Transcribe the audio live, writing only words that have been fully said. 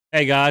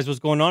Hey guys, what's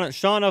going on? It's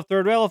Sean of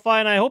Third Railify,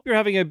 and I hope you're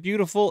having a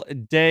beautiful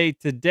day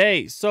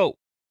today. So,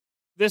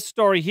 this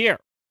story here,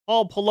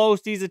 Paul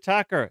Pelosi's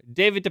attacker,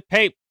 David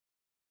DePape,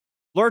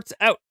 blurts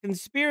out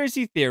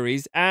conspiracy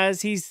theories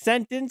as he's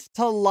sentenced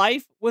to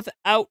life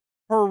without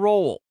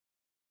parole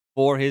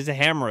for his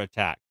hammer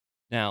attack.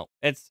 Now,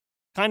 it's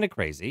kind of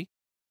crazy.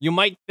 You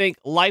might think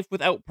life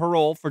without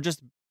parole for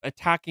just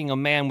attacking a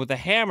man with a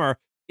hammer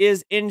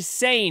is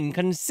insane,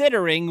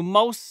 considering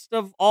most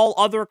of all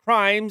other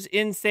crimes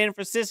in San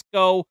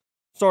Francisco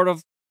sort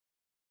of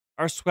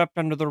are swept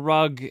under the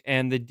rug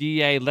and the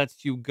DA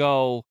lets you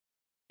go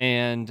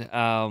and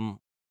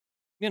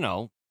you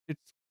know,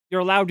 it's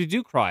you're allowed to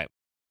do crime,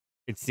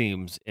 it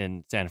seems,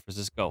 in San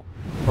Francisco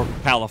or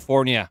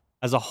California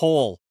as a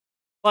whole,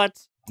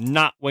 but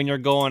not when you're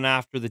going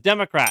after the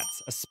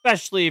Democrats,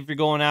 especially if you're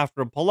going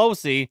after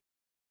Pelosi,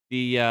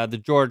 the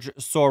George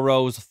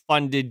Soros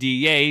funded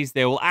DAs.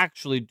 They will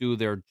actually do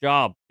their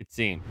job, it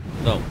seems.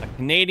 So, a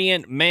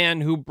Canadian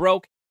man who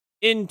broke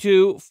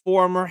into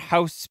former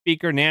House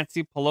Speaker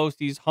Nancy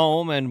Pelosi's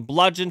home and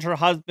bludgeoned her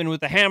husband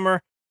with a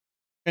hammer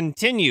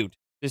continued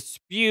to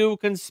spew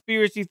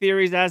conspiracy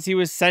theories as he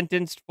was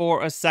sentenced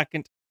for a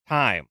second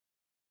time.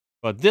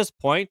 But at this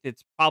point,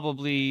 it's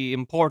probably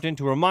important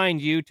to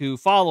remind you to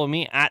follow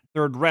me at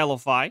Third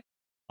Railify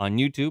on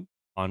YouTube,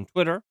 on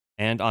Twitter,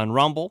 and on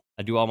Rumble.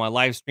 I do all my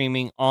live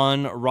streaming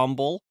on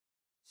Rumble,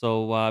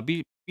 so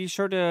be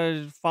sure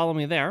to follow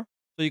me there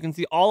so you can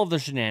see all of the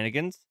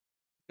shenanigans,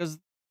 because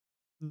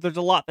there's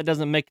a lot that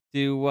doesn't make it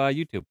to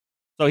YouTube.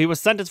 So he was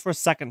sentenced for a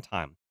second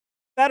time.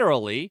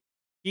 Federally,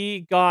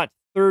 he got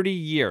 30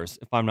 years,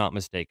 if I'm not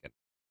mistaken.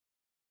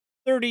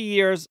 30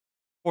 years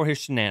for his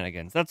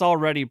shenanigans. That's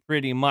already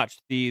pretty much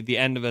the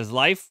end of his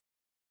life,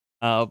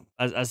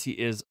 as he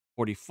is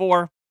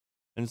 44.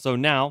 And so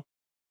now,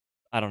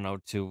 I don't know,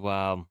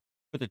 to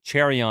put the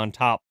cherry on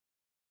top,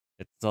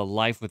 it's a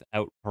life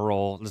without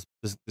parole.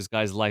 This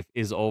guy's life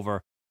is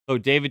over. So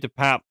David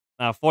DePape,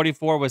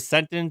 44, was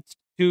sentenced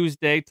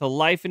Tuesday to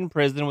life in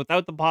prison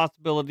without the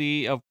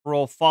possibility of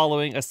parole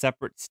following a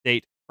separate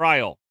state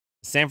trial.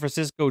 A San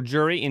Francisco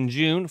jury in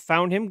June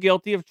found him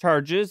guilty of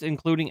charges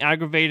including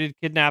aggravated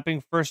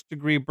kidnapping,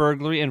 first-degree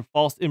burglary, and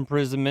false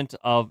imprisonment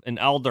of an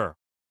elder.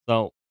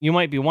 So you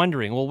might be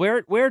wondering, well,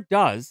 where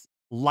does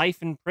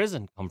life in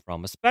prison come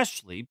from?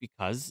 Especially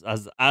because,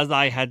 as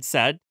I had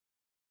said,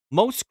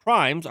 most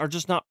crimes are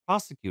just not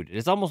prosecuted.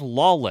 It's almost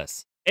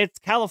lawless.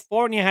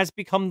 California has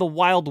become the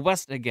Wild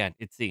West again,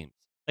 it seems.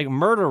 Like,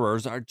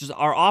 murderers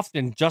are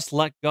often just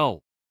let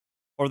go.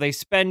 Or they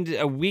spend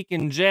a week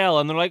in jail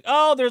and they're like,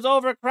 "Oh, there's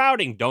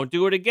overcrowding. Don't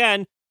do it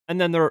again."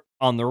 And then they're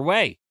on their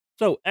way.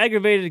 So,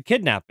 aggravated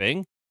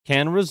kidnapping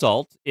can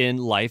result in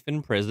life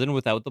in prison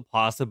without the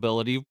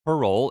possibility of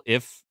parole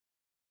if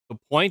the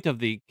point of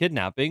the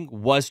kidnapping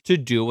was to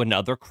do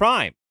another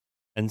crime.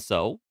 And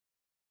so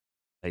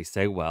they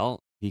say,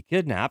 well, he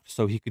kidnapped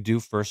so he could do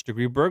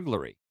first-degree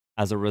burglary.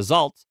 As a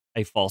result,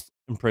 a false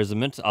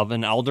imprisonment of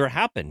an elder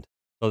happened.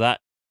 So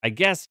that, I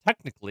guess,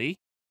 technically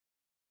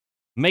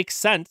makes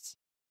sense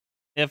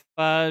if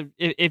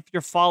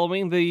you're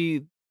following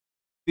the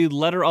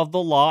letter of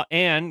the law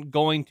and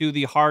going to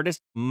the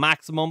hardest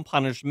maximum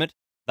punishment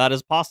that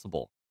is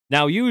possible.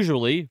 Now,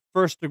 usually,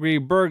 first-degree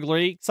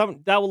burglary,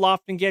 that will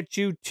often get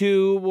you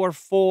 2 or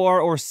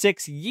 4 or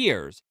 6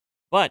 years.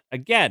 But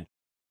again,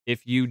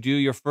 if you do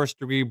your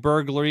first-degree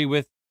burglary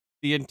with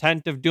the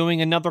intent of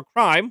doing another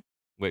crime,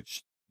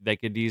 which they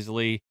could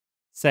easily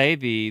say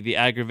the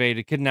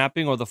aggravated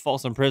kidnapping or the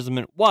false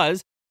imprisonment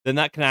was, then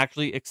that can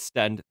actually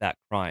extend that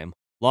crime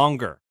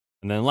longer.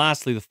 And then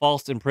lastly, the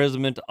false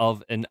imprisonment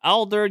of an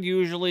elder,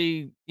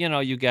 usually,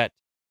 you get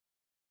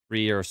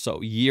 3 or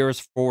so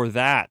years for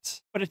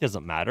that. But it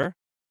doesn't matter.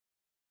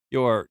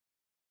 Your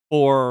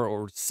 4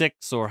 or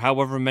 6 or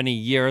however many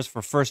years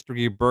for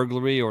first-degree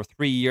burglary or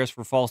 3 years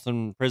for false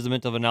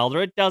imprisonment of an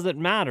elder, it doesn't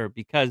matter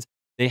because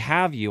they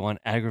have you on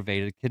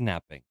aggravated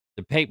kidnapping.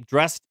 The Pape,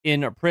 dressed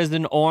in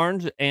prison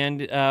orange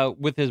and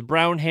with his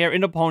brown hair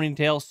in a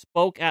ponytail,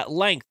 spoke at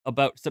length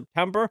about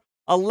September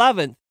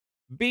 11th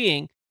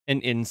being an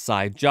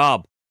inside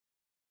job,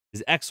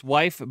 his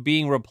ex-wife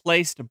being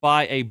replaced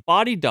by a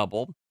body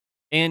double,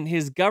 and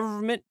his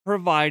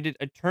government-provided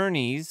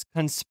attorneys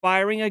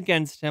conspiring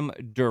against him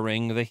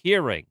during the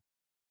hearing.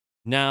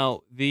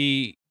 Now,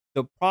 the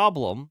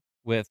problem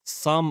with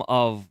some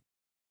of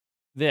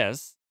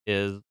this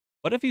is,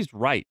 what if he's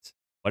right?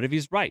 What if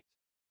he's right?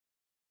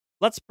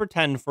 Let's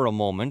pretend for a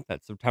moment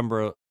that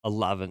September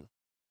 11th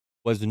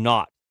was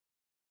not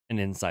an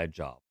inside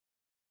job.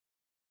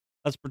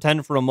 Let's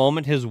pretend for a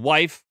moment his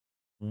wife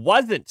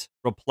wasn't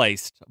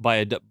replaced by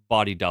a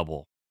body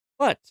double.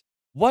 But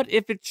what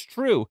if it's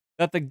true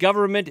that the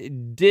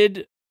government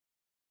did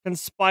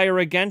conspire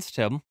against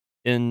him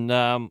in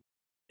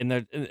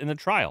the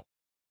trial?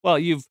 Well,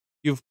 you've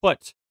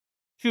put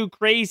two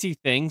crazy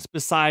things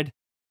beside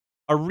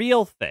a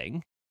real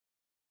thing,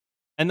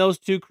 and those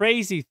two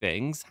crazy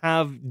things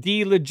have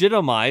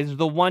delegitimized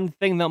the one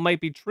thing that might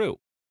be true.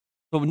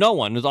 So no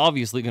one is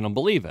obviously going to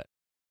believe it,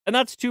 and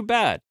that's too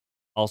bad.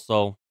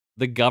 Also,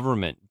 the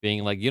government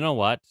being like, you know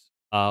what?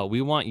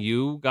 We want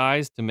you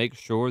guys to make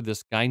sure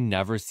this guy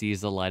never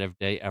sees the light of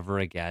day ever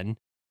again.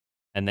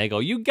 And they go,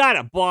 you got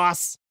it,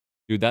 boss.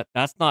 Dude,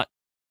 that's not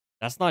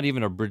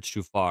even a bridge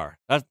too far.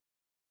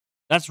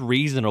 That's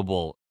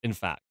reasonable, in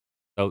fact.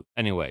 So,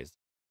 anyways,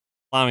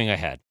 plowing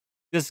ahead.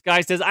 This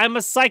guy says, I'm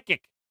a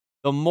psychic.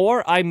 The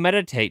more I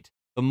meditate,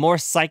 the more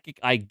psychic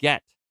I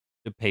get,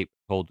 DePape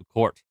told the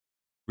court,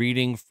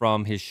 reading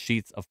from his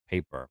sheets of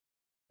paper.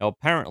 Now,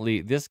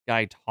 apparently, this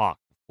guy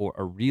talked for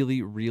a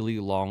really, really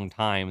long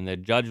time, and the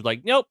judge was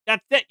like, nope,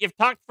 that's it. You've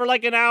talked for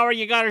like an hour.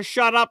 You got to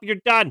shut up. You're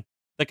done.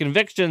 The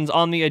convictions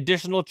on the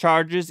additional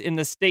charges in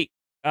the state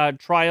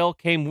trial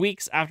came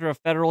weeks after a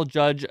federal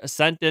judge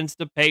sentenced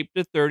DePape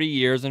to 30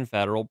 years in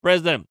federal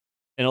prison.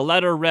 In a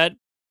letter read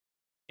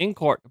in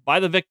court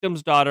by the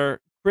victim's daughter,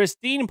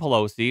 Christine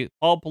Pelosi,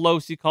 Paul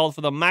Pelosi called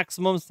for the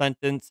maximum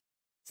sentence,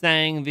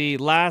 saying the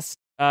last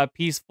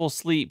peaceful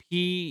sleep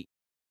he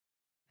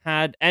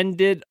had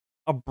ended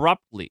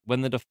abruptly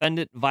when the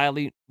defendant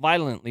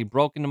violently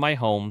broke into my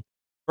home,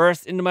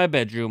 burst into my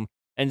bedroom,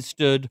 and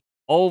stood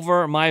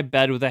over my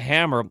bed with a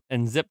hammer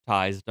and zip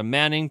ties,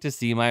 demanding to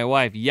see my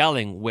wife,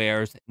 yelling,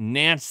 "Where's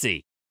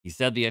Nancy?" He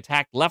said the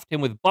attack left him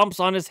with bumps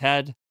on his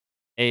head,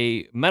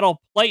 a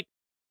metal plate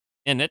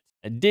in it,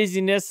 a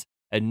dizziness,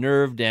 and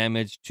nerve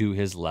damage to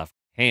his left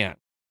hand.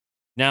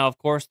 Now, of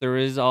course, there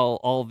is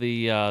all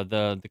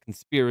the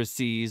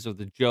conspiracies or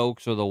the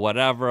jokes or the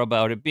whatever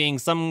about it being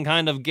some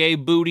kind of gay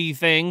booty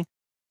thing,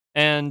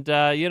 and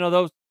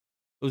those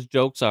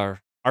jokes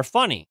are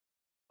funny,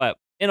 but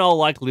in all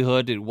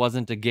likelihood, it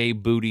wasn't a gay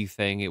booty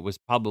thing. It was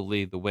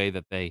probably the way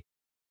that they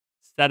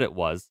said it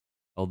was.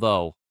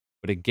 Although,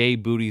 would a gay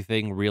booty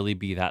thing really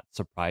be that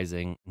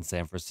surprising in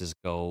San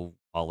Francisco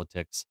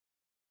politics?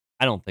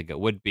 I don't think it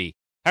would be.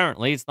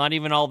 Apparently, it's not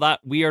even all that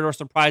weird or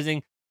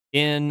surprising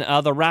in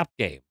the rap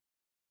game,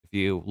 if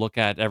you look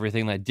at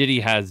everything that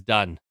Diddy has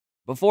done.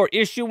 Before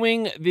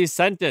issuing the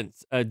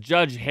sentence,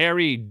 Judge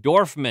Harry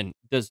Dorfman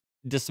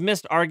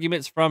dismissed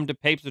arguments from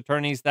DePape's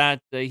attorneys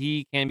that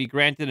he can be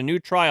granted a new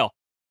trial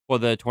for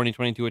the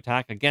 2022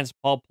 attack against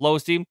Paul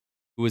Pelosi,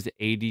 who was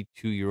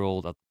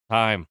 82-year-old at the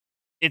time.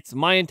 It's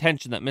my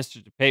intention that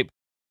Mr. DePape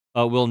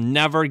will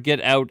never get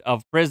out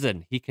of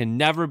prison. He can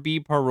never be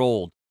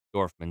paroled,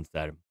 Dorfman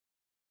said.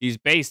 He's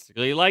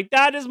basically like,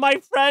 that is my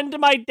friend,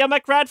 my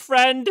Democrat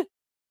friend.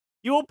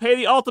 You will pay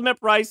the ultimate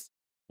price.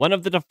 One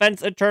of the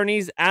defense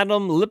attorneys,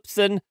 Adam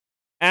Lipson,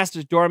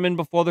 asked Dorman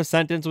before the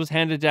sentence was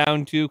handed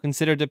down to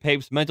consider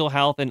DePape's mental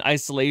health and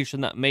isolation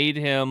that made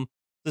him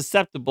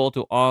susceptible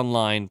to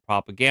online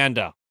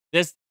propaganda.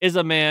 This is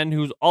a man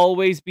who's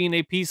always been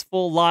a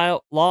peaceful,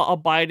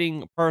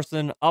 law-abiding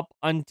person up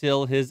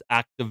until his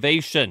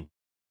activation,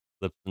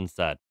 Lipson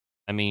said.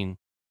 I mean,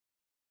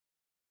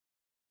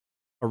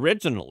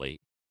 originally,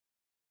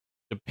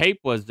 DePape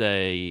was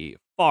a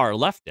far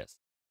leftist,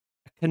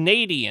 a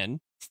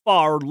Canadian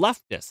far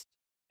leftist.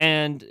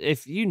 And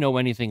if you know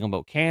anything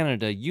about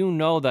Canada, you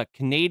know that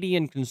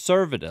Canadian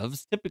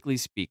conservatives, typically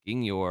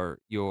speaking, your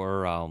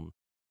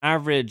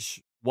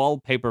average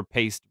wallpaper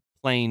paste,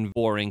 plain,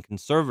 boring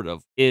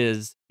conservative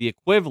is the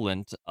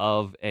equivalent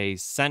of a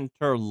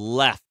center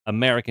left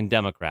American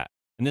Democrat.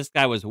 And this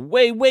guy was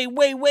way, way,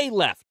 way, way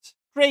left.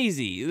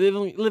 Crazy.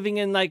 Living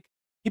in like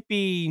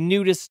hippie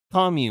nudist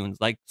communes,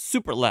 like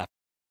super left.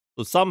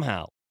 So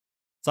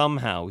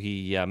somehow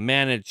he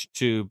managed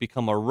to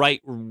become a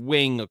right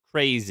wing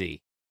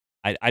crazy.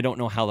 I don't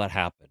know how that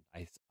happened.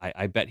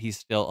 I bet he's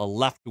still a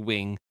left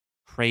wing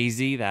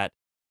crazy that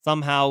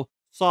somehow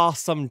saw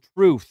some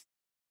truth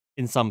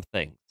in some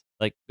things.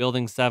 Like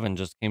Building 7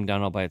 just came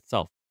down all by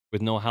itself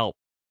with no help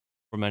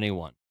from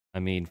anyone. I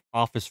mean,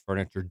 office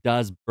furniture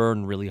does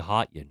burn really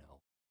hot, you know.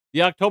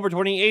 The October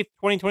 28th,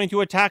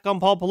 2022 attack on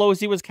Paul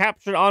Pelosi was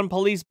captured on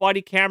police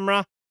body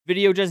camera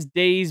video just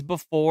days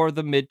before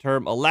the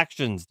midterm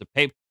elections.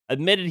 DePape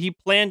admitted he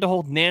planned to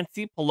hold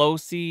Nancy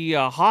Pelosi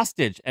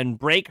hostage and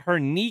break her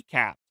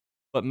kneecap,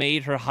 but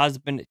made her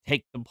husband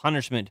take the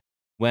punishment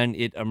when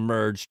it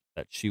emerged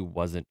that she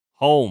wasn't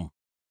home.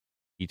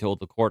 He told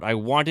the court, I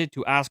wanted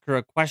to ask her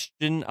a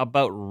question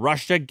about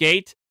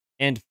Russiagate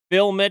and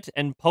film it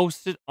and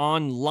post it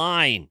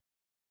online.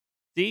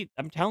 See,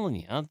 I'm telling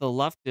you, the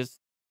leftist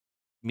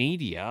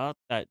media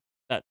that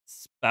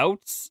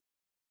spouts,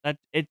 that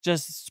it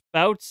just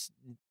spouts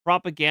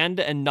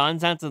propaganda and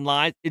nonsense and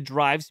lies. It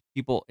drives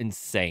people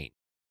insane.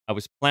 I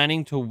was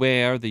planning to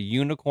wear the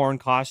unicorn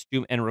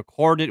costume and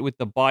record it with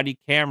the body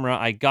camera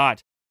I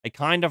got. I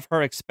kind of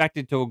her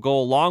expected to go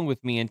along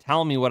with me and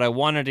tell me what I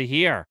wanted to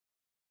hear.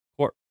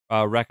 Court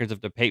records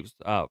of DePape's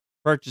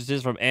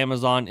purchases from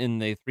Amazon in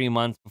the 3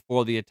 months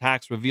before the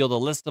attacks revealed a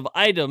list of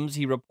items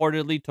he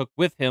reportedly took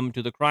with him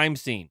to the crime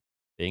scene.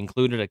 They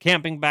included a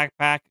camping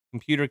backpack,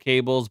 computer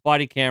cables,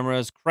 body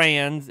cameras,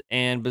 crayons,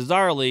 and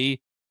bizarrely,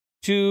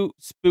 2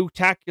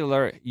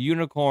 spectacular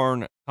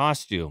unicorn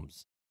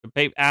costumes.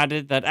 DePape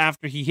added that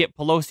after he hit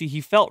Pelosi,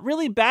 he felt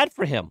really bad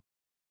for him.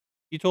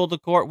 He told the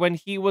court when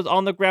he was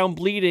on the ground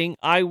bleeding,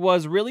 I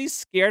was really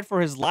scared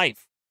for his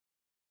life.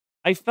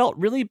 I felt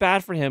really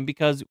bad for him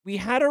because we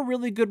had a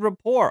really good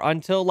rapport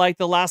until like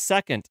the last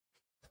second.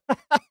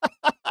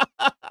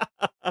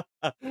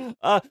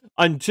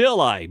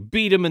 Until I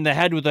beat him in the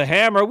head with a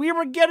hammer, we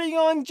were getting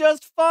on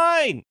just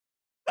fine.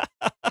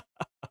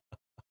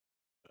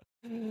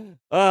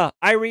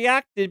 I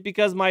reacted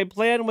because my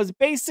plan was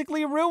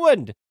basically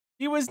ruined.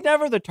 He was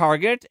never the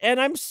target,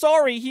 and I'm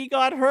sorry he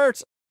got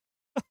hurt.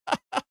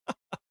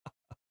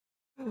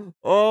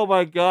 Oh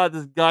my god,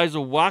 this guy's a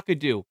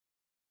wackadoo.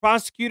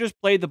 Prosecutors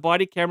played the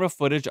body camera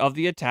footage of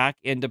the attack,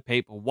 and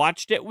DePape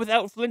watched it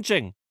without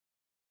flinching.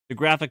 The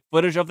graphic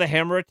footage of the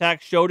hammer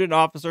attack showed an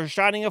officer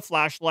shining a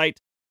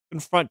flashlight,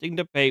 confronting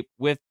DePape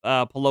with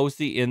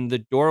Pelosi in the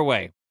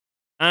doorway.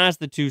 As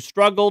the two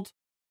struggled,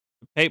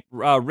 DePape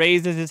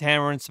raises his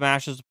hammer and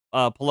smashes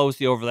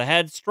Pelosi over the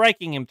head,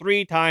 striking him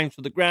 3 times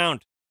to the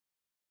ground.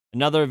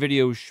 Another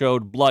video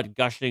showed blood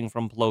gushing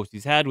from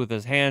Pelosi's head, with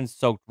his hands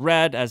soaked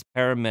red as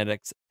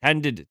paramedics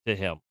tended to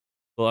him.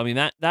 Well, I mean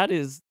that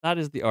is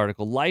the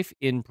article. Life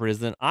in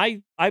prison.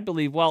 I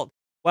believe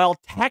while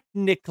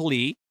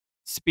technically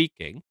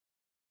speaking,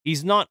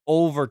 he's not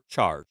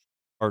overcharged,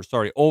 or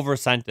sorry, over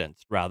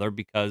sentenced rather,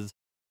 because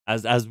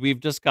as we've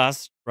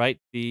discussed, right,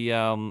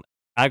 the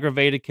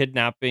aggravated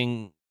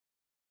kidnapping,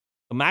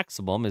 the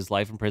maximum is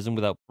life in prison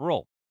without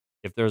parole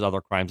if there's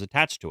other crimes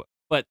attached to it.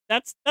 But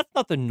that's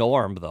not the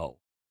norm, though.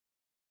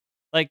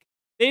 Like,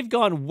 they've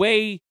gone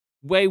way,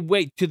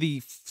 way to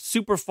the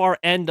super far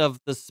end of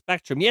the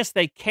spectrum. Yes,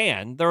 they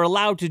can. They're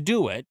allowed to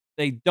do it.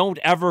 They don't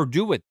ever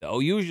do it, though.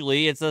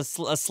 Usually, it's a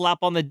slap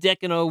on the dick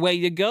and away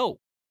you go.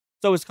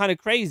 So it's kind of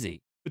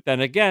crazy. But then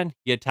again,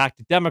 you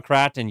attacked a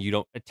Democrat, and you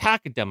don't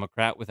attack a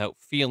Democrat without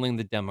feeling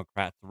the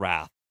Democrat's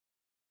wrath,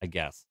 I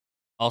guess.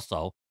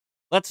 Also,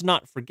 let's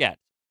not forget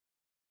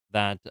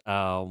that,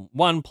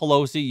 one,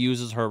 Pelosi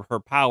uses her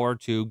power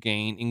to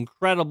gain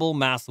incredible,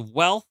 massive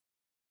wealth.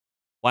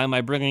 Why am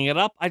I bringing it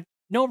up?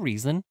 No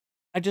reason.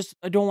 I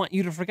don't want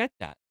you to forget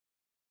that.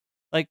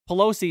 Like,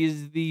 Pelosi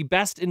is the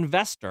best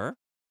investor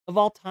of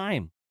all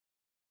time.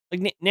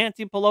 Like,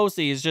 Nancy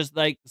Pelosi is just,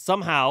 like,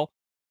 somehow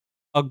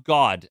a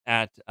god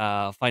at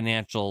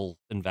financial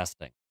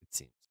investing, it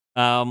seems.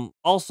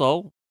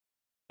 Also,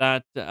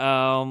 that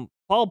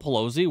Paul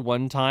Pelosi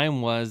one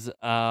time was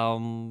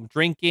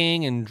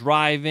drinking and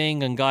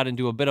driving and got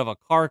into a bit of a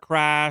car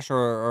crash,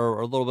 or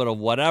a little bit of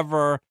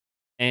whatever,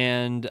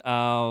 and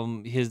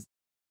his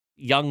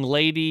young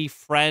lady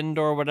friend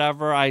or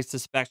whatever, I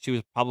suspect she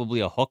was probably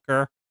a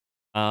hooker.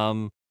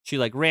 She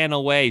like ran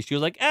away. She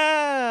was like,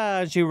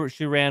 ah, and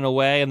she ran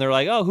away, and they're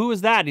like, oh, who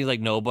is that? And he's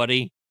like,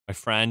 nobody, my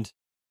friend.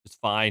 It's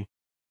fine.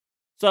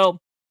 So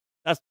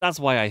that's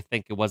why I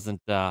think it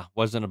wasn't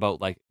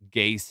about like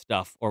gay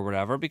stuff or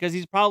whatever, because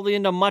he's probably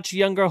into much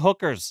younger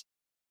hookers.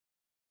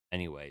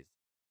 Anyways,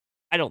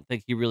 I don't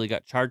think he really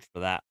got charged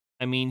for that.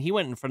 I mean, he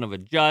went in front of a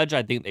judge.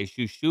 I think they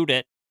shoot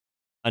it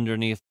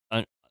underneath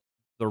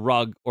the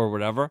rug or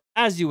whatever,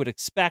 as you would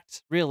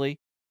expect, really.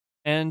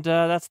 And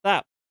that's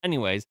that.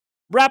 Anyways,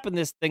 wrapping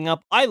this thing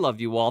up, I love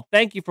you all.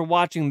 Thank you for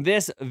watching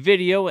this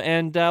video,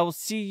 and we'll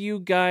see you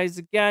guys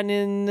again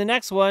in the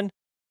next one.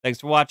 Thanks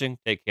for watching.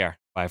 Take care.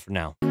 Bye for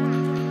now.